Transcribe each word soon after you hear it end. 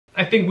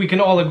I think we can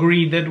all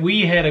agree that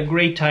we had a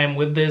great time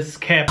with this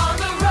cap.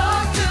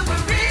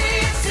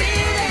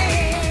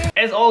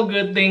 As all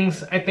good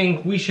things, I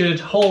think we should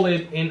hold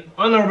it in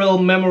honorable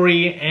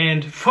memory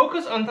and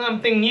focus on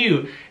something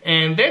new.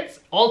 And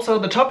that's also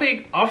the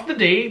topic of the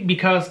day,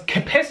 because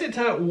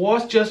Capacitor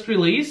was just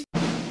released.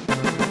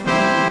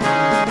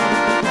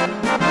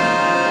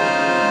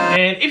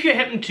 And if you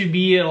happen to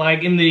be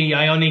like in the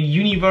Ionic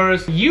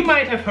universe, you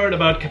might have heard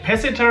about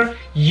Capacitor.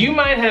 You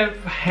might have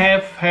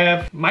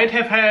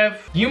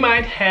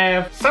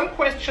some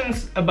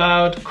questions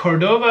about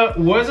Cordova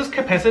versus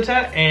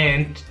Capacitor,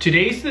 and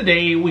today's the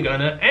day we're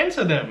gonna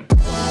answer them.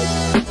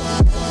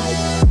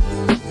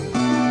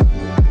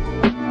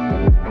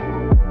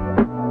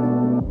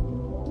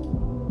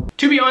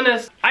 To be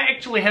honest, I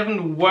actually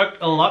haven't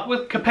worked a lot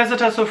with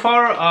Capacitor so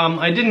far.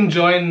 I didn't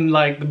join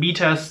like the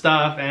beta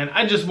stuff, and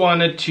I just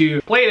wanted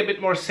to play it a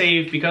bit more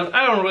safe because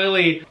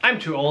I'm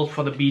too old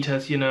for the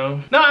betas, you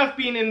know. Now I've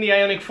been in the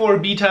Ionic 4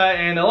 beta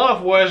and a lot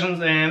of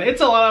versions, and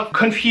it's a lot of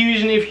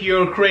confusion if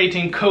you're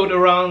creating code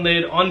around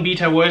it on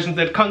beta versions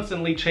that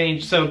constantly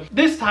change. So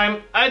this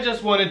time I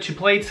just wanted to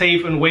play it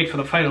safe and wait for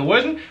the final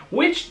version,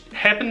 which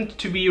happened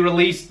to be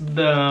released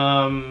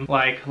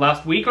like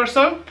last week or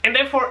so. And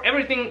therefore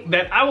everything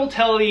that I will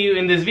tell you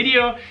in this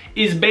video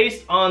is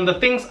based on the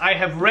things I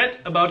have read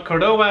about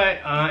Cordova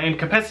and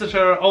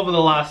Capacitor over the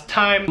last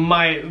time,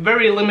 my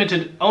very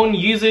limited own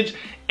usage,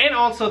 and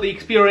also the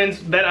experience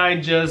that I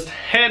just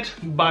had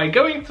by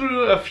going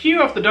through a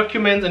few of the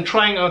documents and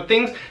trying out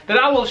things that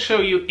I will show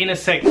you in a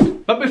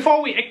second. But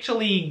before we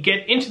actually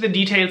get into the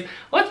details,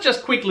 let's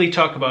just quickly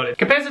talk about it.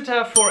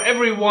 Capacitor, for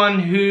everyone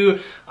who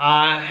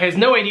has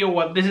no idea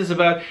what this is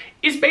about,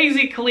 is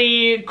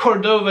basically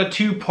Cordova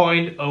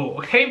 2.0,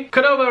 okay?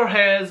 Cordova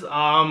has a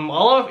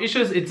lot of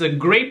issues. It's a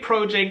great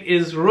project,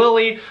 is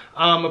really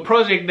a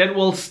project that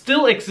will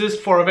still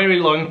exist for a very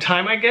long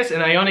time, I guess,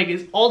 and Ionic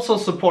is also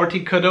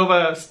supporting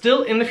Cordova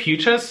still in the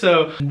future,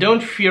 so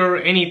don't fear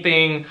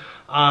anything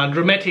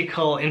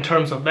dramatical in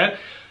terms of that.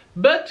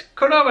 But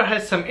Cordova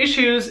has some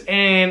issues,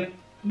 and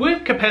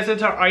with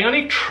Capacitor,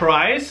 Ionic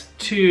tries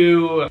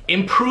to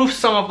improve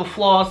some of the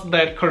flaws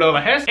that Cordova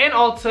has, and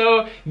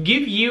also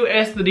give you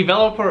as the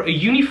developer a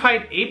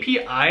unified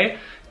API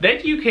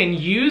that you can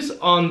use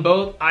on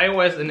both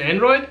iOS and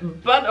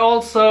Android, but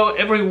also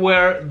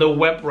everywhere the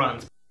web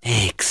runs.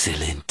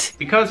 Excellent.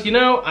 Because, you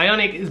know,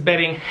 Ionic is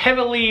betting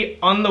heavily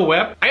on the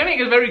web.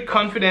 Ionic is very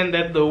confident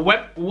that the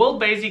web will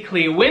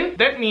basically win.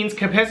 That means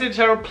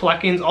Capacitor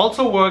plugins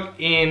also work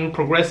in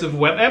progressive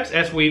web apps,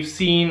 as we've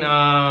seen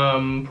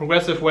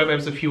progressive web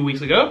apps a few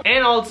weeks ago,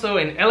 and also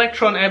in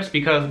Electron apps,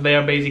 because they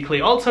are basically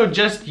also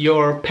just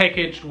your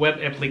packaged web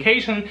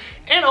application,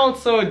 and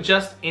also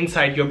just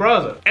inside your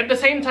browser. At the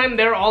same time,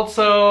 there are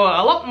also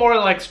a lot more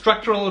like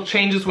structural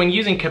changes when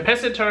using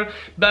Capacitor,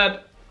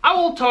 but I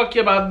will talk to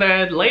you about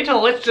that later.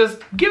 Let's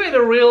just give it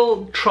a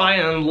real try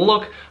and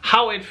look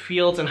how it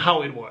feels and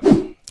how it works.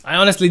 I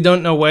honestly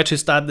don't know where to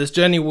start this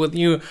journey with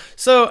you,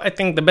 so I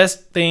think the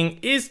best thing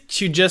is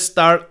to just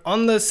start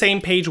on the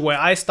same page where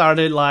I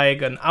started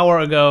like an hour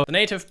ago. The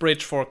native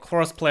bridge for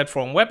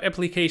cross-platform web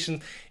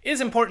applications.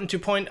 Is important to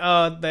point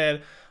out that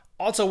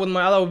also with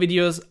my other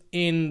videos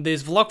in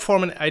this vlog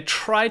format, I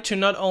try to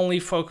not only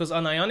focus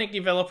on Ionic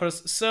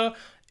developers, so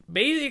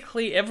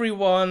basically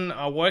everyone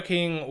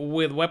working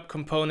with web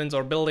components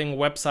or building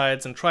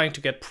websites and trying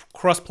to get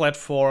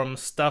cross-platform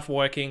stuff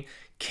working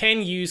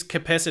can use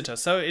Capacitor.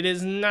 So it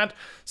is not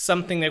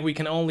something that we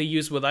can only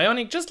use with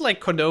Ionic, just like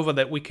Cordova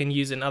that we can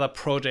use in other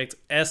projects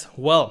as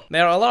well.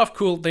 There are a lot of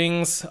cool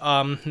things,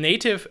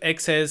 native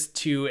access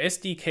to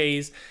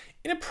SDKs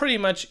in a pretty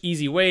much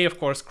easy way, of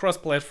course,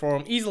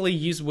 cross-platform, easily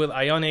used with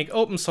Ionic,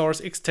 open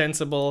source,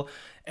 extensible,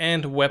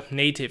 and web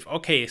native.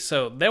 Okay,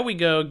 so there we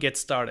go, get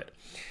started.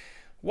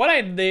 What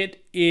I did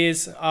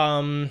is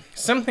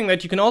something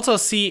that you can also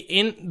see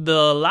in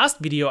the last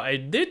video I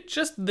did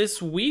just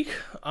this week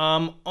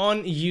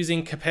on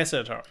using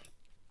Capacitor.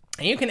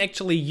 And you can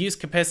actually use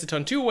Capacitor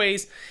in two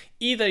ways.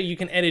 Either you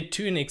can add it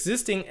to an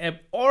existing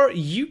app, or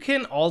you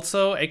can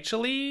also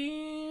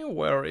actually,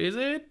 where is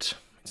it?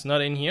 It's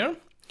not in here.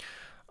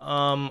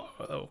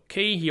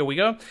 Okay, here we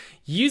go.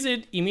 Use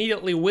it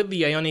immediately with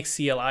the Ionic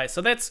CLI.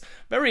 So that's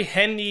very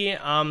handy.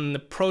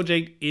 The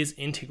project is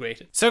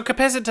integrated. So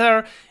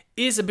Capacitor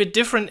is a bit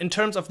different in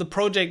terms of the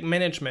project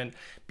management,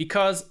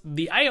 because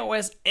the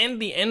iOS and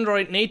the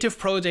Android native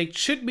project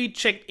should be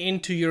checked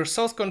into your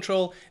source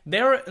control.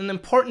 They're an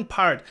important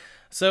part.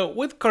 So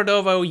with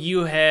Cordova,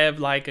 you have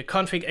like a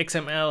config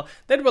XML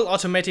that will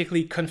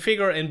automatically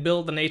configure and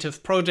build the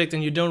native project,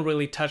 and you don't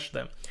really touch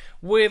them.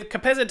 With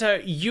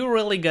Capacitor, you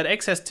really get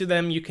access to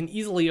them. You can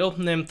easily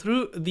open them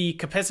through the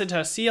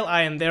Capacitor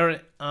CLI, and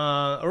they're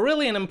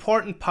really an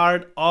important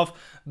part of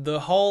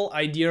the whole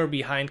idea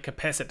behind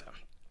Capacitor.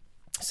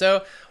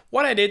 So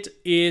what I did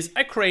is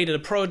I created a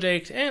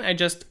project and I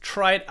just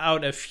tried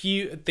out a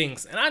few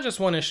things, and I just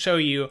want to show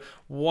you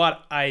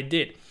what I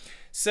did.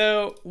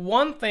 So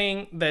one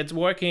thing that's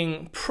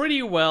working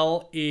pretty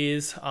well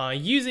is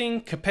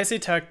using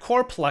capacitor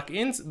core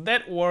plugins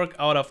that work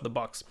out of the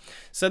box.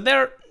 So there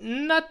are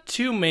not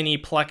too many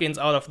plugins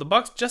out of the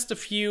box, just a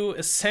few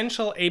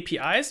essential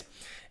APIs.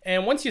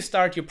 And once you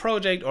start your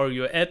project or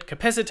you add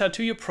capacitor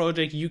to your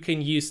project, you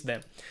can use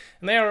them.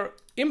 And they are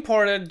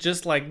imported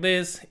just like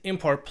this.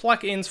 Import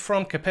plugins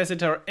from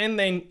capacitor and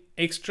then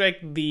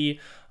extract the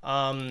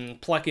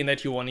plugin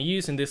that you want to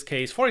use. In this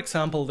case, for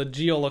example, the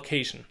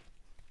geolocation.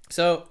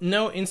 So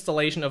no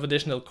installation of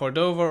additional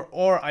Cordova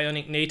or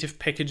Ionic native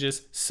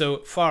packages so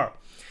far.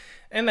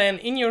 And then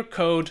in your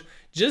code,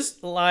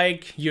 just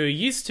like you're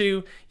used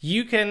to,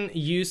 you can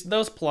use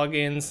those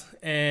plugins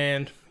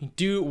and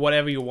do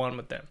whatever you want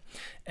with them.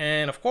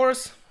 And of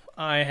course,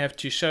 I have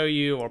to show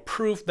you or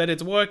prove that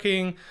it's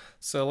working.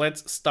 So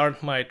let's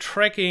start my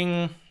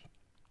tracking.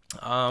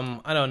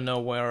 I don't know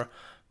where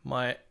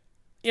my,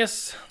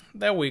 yes,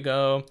 there we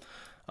go.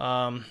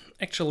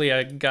 Actually,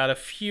 I got a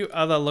few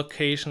other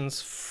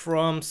locations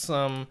from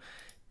some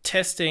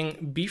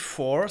testing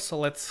before. So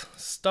let's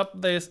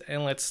stop this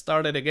and let's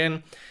start it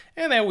again.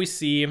 And there we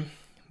see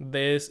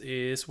this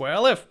is where I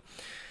live.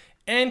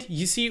 And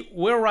you see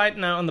we're right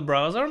now on the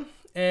browser,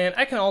 and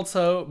I can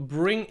also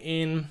bring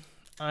in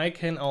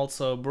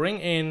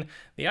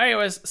the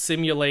iOS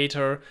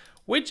simulator,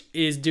 which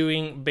is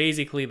doing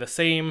basically the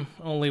same,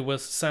 only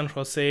with San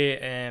Jose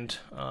and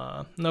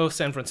no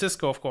San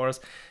Francisco, of course,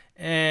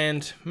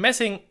 and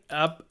messing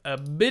up a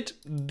bit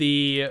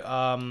the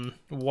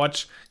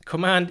watch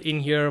command in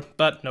here,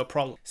 but no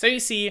problem. So you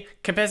see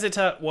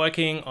capacitor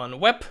working on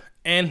web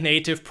and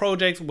native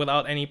projects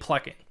without any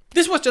plugin.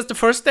 This was just the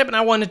first step, and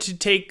I wanted to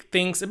take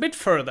things a bit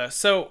further.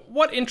 So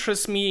what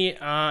interests me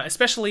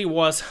especially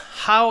was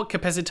how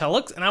capacitor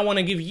looks, and I want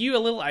to give you a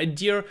little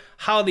idea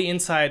how the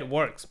inside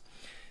works.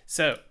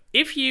 So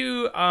if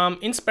you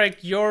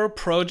inspect your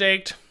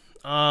project,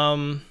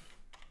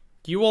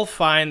 you will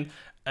find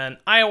an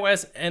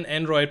iOS and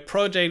Android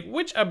project,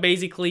 which are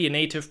basically a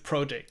native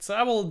project. So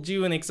I will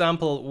do an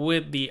example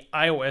with the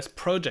iOS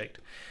project.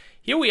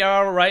 Here we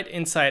are right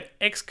inside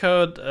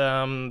Xcode,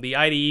 the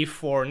IDE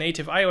for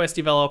native iOS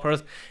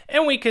developers,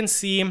 and we can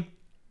see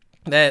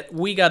that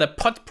we got a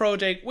pod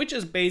project, which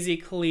is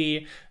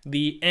basically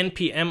the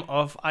NPM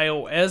of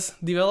iOS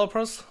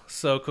developers.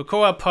 So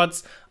Cocoa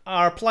pods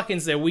are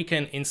plugins that we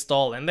can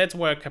install, and that's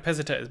where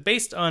capacitor is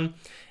based on.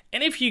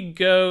 And if you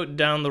go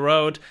down the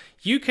road,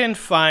 you can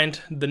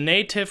find the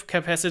native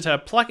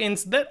capacitor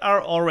plugins that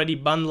are already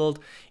bundled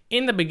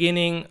in the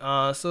beginning.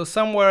 So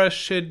somewhere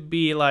should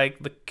be like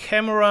the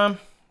camera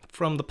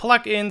from the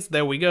plugins.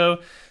 There we go.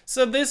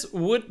 So this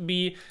would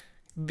be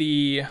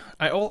the,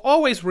 I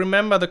always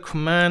remember the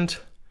command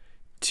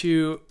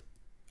to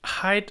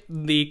hide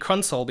the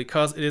console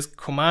because it is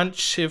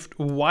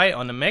Command-Shift-Y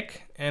on a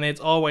Mac, and it's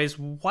always,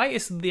 why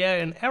is there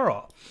an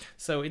error?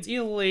 So it's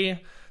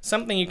easily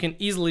something you can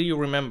easily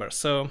remember.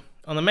 So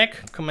on the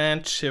Mac,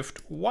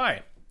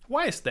 Command-Shift-Y.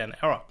 Why is there an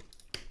error?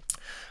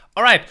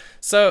 All right,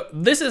 so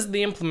this is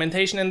the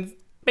implementation, and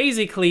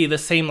basically the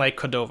same like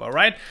Cordova,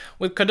 right?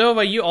 With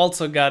Cordova, you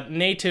also got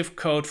native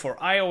code for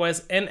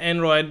iOS and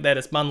Android that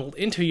is bundled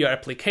into your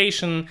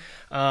application.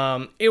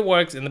 It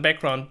works in the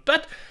background,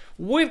 but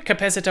with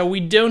capacitor, we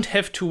don't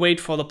have to wait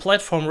for the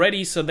platform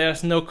ready, so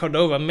there's no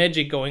Cordova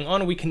magic going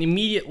on. We can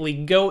immediately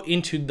go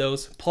into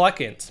those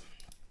plugins.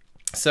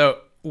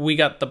 So we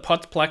got the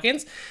pod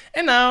plugins,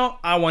 and now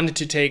I wanted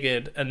to take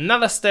it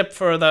another step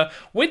further,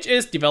 which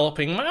is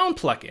developing my own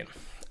plugin.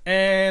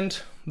 And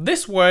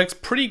this works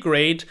pretty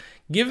great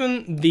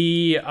given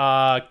the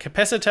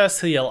capacitor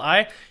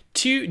CLI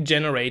to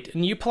generate a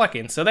new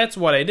plugin. So that's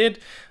what I did.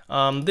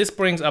 This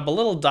brings up a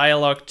little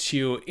dialog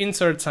to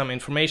insert some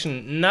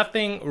information,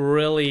 nothing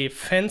really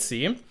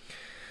fancy.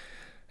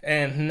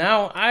 And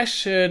now I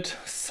should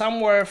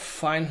somewhere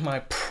find my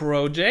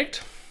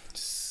project.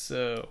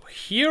 So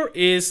here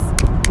is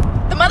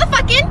the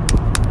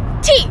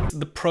motherfucking T.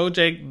 The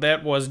project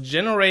that was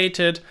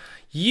generated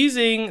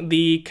using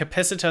the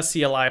capacitor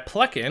CLI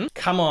plugin.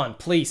 Come on,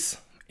 please.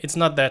 It's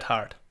not that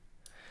hard.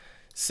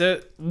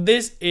 So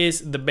this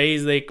is the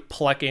basic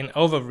plugin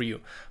overview.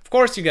 Of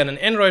course, you got an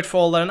Android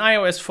folder, an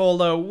iOS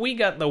folder, we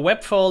got the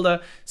web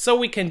folder, so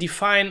we can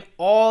define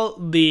all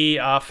the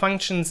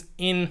functions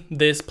in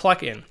this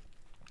plugin.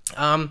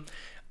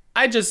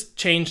 I just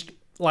changed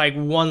like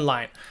one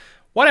line.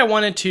 What I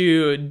wanted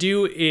to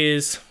do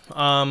is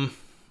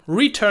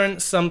return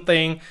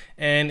something,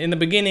 and in the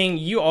beginning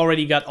you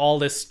already got all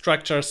this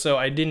structure, so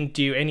I didn't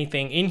do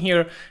anything in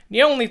here.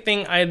 The only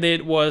thing I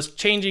did was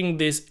changing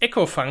this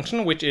echo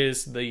function, which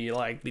is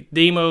the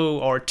demo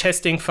or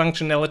testing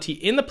functionality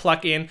in the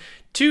plugin,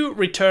 to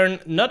return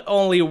not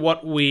only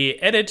what we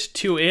added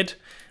to it,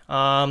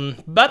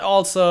 but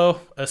also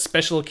a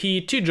special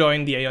key to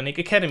join the Ionic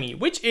Academy,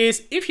 which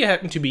is, if you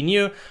happen to be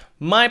new,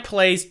 my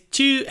place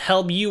to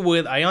help you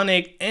with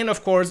Ionic, and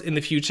of course in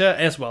the future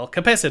as well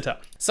capacitor.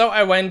 So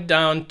I went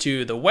down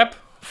to the web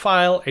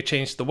file, I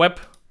changed the web,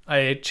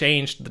 I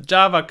changed the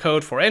Java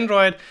code for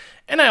Android,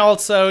 and I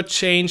also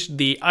changed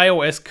the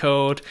iOS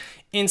code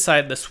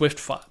inside the Swift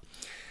file.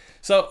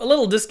 So a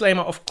little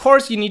disclaimer, of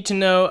course you need to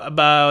know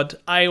about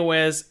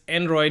iOS,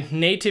 Android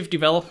native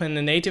development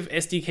and native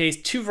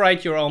SDKs to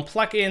write your own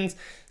plugins.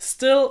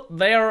 Still,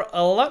 they are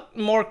a lot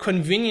more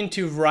convenient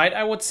to write,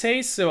 I would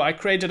say. So I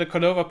created a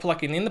Cordova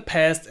plugin in the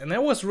past and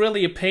that was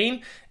really a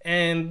pain.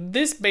 And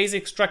this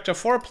basic structure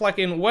for a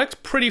plugin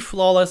worked pretty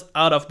flawless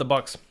out of the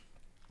box.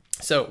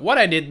 So what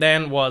I did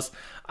then was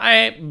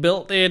I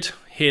built it,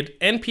 hit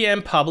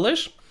npm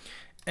publish,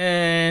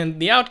 and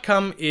the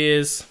outcome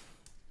is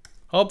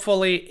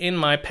hopefully in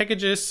my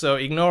packages, so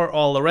ignore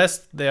all the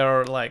rest.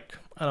 They're like,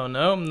 I don't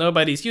know,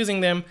 nobody's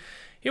using them.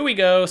 Here we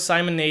go,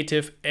 Simon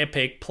Native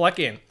Epic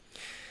plugin.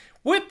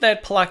 With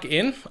that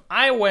plugin,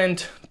 I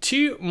went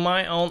to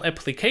my own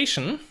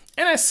application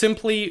and I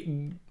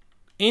simply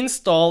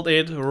installed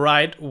it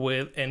right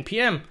with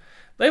npm.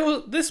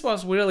 This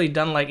was really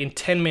done like in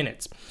 10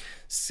 minutes.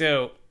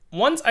 So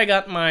once I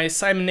got my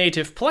Simon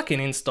Native plugin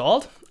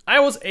installed, I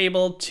was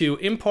able to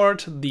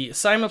import the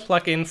Simon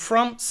plugin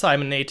from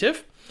Simon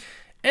Native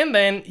and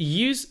then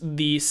use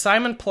the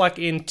Simon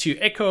plugin to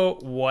echo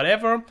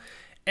whatever,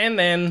 and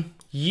then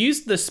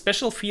use the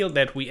special field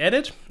that we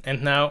added.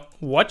 And now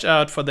watch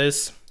out for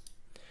this.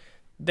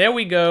 There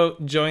we go,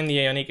 join the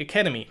Ionic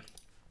Academy.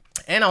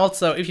 And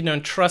also, if you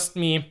don't trust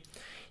me,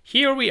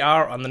 here we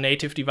are on the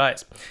native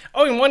device.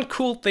 Oh, and one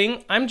cool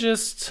thing, I'm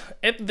just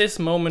at this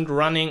moment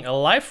running a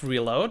live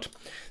reload,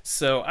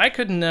 so I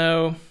could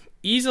now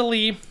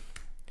easily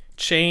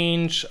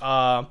change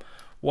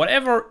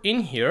whatever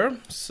in here.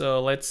 So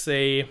let's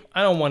say,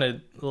 I don't want to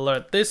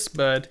alert this,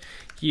 but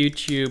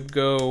YouTube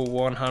go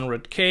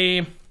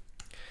 100K.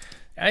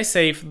 I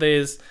save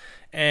this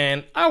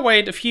and I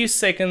wait a few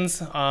seconds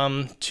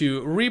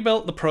to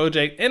rebuild the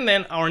project, and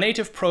then our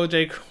native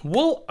project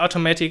will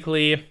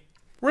automatically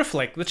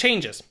reflect the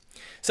changes.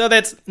 So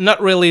that's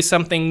not really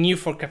something new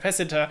for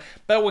Capacitor,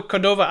 but with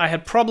Cordova I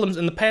had problems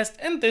in the past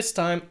and this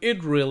time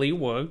it really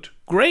worked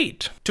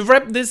great. To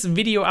wrap this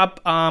video up,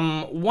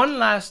 one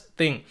last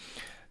thing.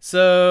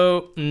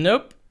 So,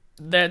 nope,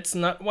 that's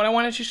not what I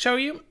wanted to show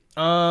you.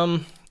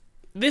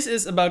 This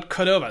is about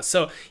Cordova.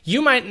 So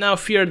you might now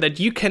fear that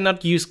you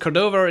cannot use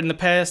Cordova in the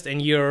past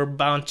and you're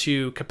bound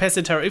to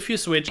Capacitor if you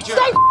switch. Stay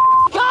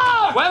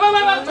calm! Wait!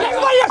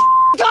 Everybody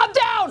calm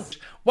down!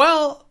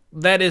 Well,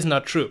 that is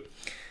not true.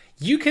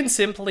 You can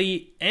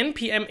simply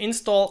npm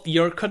install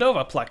your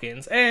Cordova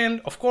plugins,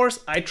 and of course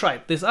I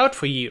tried this out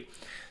for you.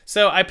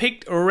 So I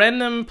picked a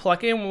random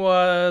plugin,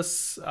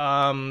 was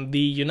the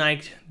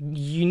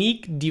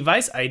Unique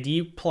Device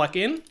ID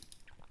plugin,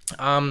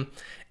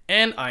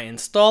 and I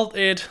installed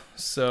it.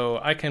 So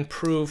I can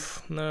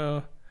prove,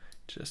 no,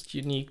 just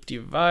Unique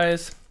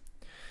Device.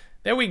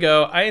 There we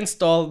go. I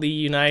installed the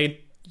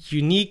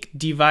Unique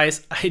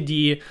Device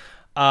ID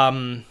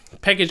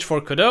package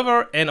for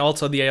Cordova and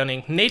also the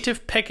Ionic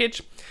native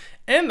package,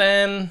 and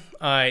then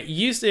I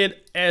used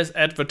it as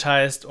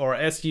advertised, or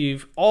as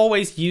you've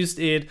always used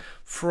it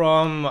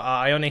from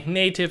Ionic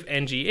native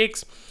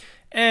ngx,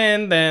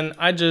 and then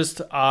I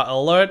just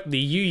alert the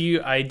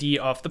UUID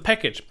of the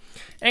package.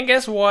 And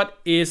guess what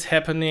is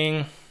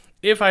happening?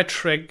 If I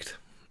tracked,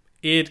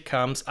 it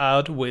comes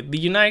out with the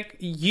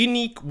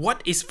unique,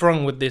 what is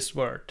wrong with this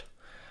word?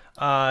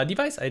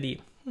 Device ID.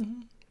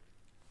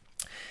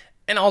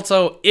 And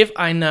also, if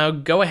I now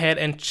go ahead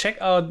and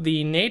check out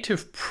the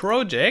native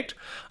project,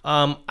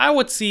 I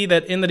would see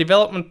that in the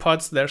development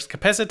pods, there's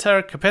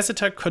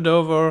Capacitor,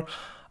 Cordova,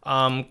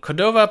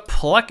 Cordova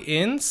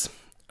plugins,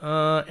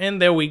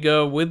 and there we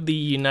go with the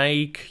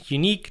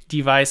unique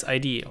device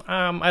ID.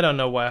 I don't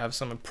know why I have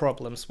some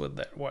problems with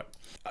that word.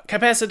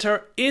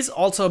 Capacitor is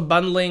also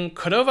bundling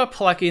Cordova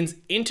plugins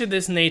into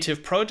this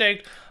native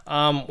project.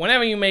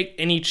 Whenever you make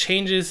any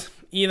changes,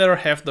 either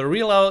have the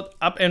reload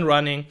up and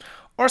running,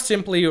 or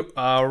simply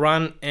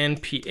run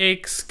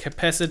npx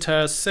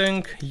capacitor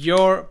sync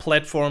your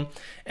platform,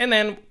 and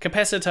then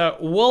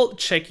Capacitor will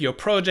check your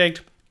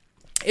project.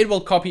 It will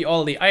copy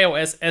all the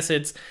iOS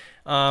assets,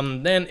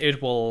 then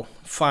it will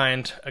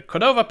find a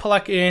Cordova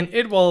plugin,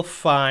 it will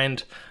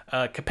find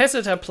a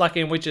Capacitor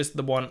plugin, which is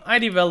the one I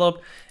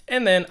developed,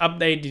 and then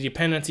update the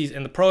dependencies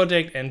in the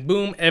project, and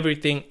boom,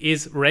 everything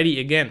is ready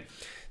again.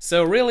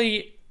 So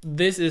really,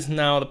 this is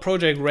now the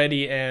project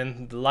ready,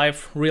 and the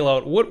live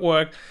reload would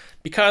work,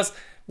 because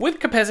with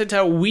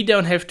Capacitor, we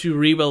don't have to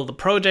rebuild the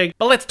project,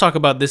 but let's talk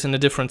about this in a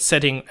different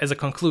setting as a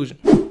conclusion.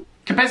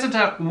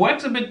 Capacitor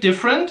works a bit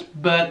different,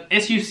 but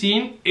as you've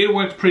seen, it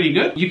works pretty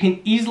good. You can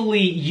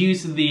easily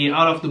use the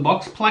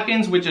out-of-the-box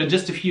plugins, which are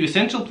just a few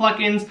essential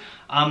plugins.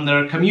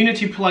 There are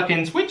community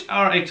plugins, which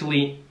are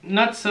actually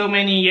not so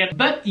many yet,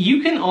 but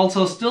you can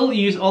also still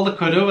use all the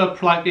Cordova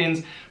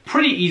plugins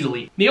pretty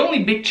easily. The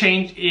only big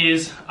change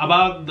is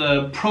about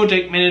the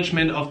project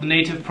management of the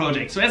native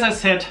project. So as I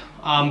said,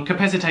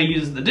 Capacitor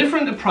uses a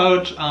different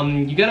approach.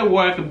 You gotta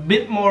work a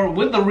bit more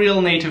with the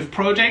real native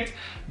project,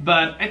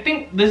 but I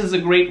think this is a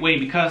great way,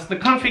 because the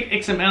config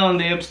XML and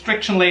the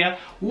abstraction layer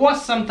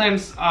was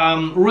sometimes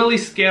really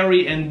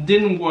scary and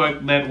didn't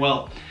work that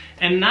well.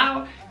 And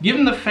now,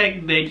 given the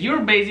fact that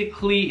you're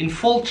basically in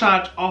full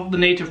charge of the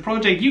native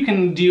project, you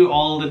can do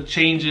all the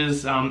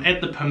changes,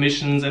 add the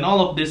permissions and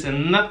all of this,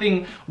 and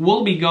nothing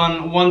will be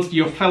gone once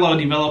your fellow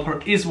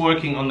developer is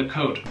working on the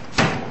code.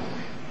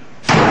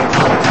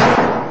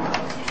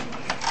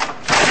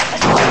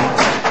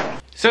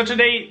 So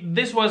today,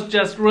 this was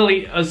just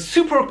really a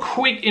super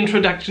quick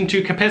introduction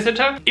to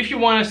Capacitor. If you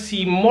want to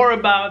see more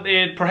about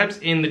it, perhaps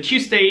in the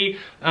Tuesday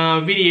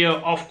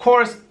video, of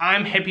course,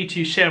 I'm happy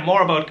to share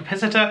more about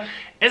Capacitor.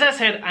 As I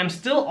said, I'm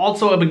still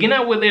also a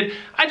beginner with it.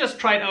 I just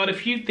tried out a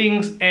few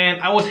things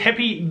and I was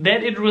happy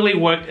that it really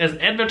worked as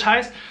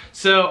advertised.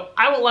 So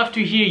I would love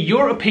to hear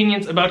your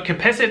opinions about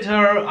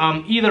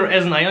Capacitor, either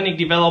as an Ionic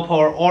developer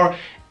or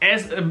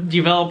as a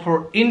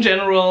developer in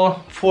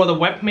general for the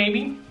web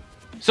maybe.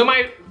 So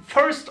my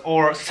first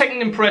or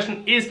second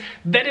impression is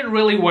that it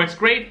really works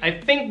great. I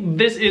think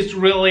this is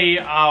really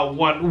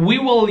what we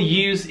will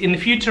use in the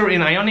future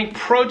in Ionic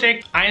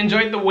project. I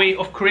enjoyed the way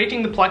of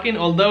creating the plugin,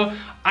 although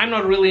I'm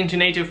not really into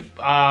native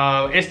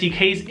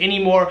SDKs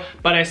anymore,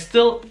 but I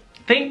still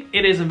think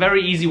it is a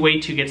very easy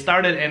way to get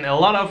started, and a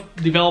lot of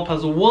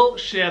developers will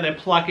share their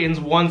plugins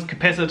once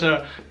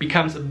Capacitor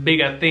becomes a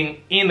bigger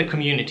thing in the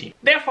community.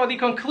 Therefore, the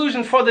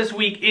conclusion for this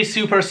week is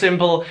super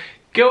simple.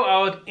 Go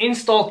out,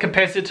 install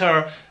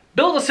Capacitor,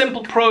 build a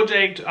simple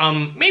project,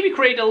 maybe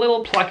create a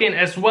little plugin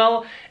as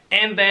well,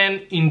 and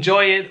then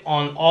enjoy it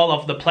on all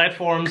of the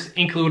platforms,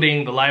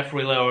 including the live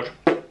reload.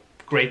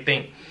 Great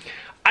thing.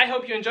 I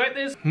hope you enjoyed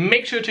this.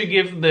 Make sure to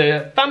give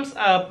the thumbs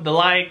up, the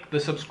like, the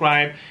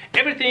subscribe,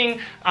 everything.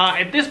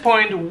 At this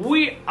point,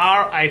 we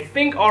are, I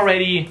think,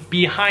 already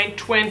behind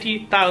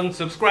 20,000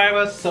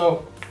 subscribers,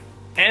 so...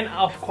 And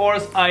of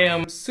course, I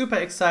am super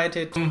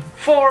excited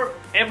for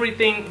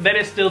everything that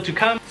is still to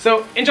come.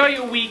 So enjoy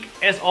your week.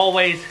 As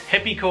always,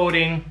 happy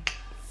coding,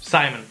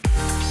 Simon.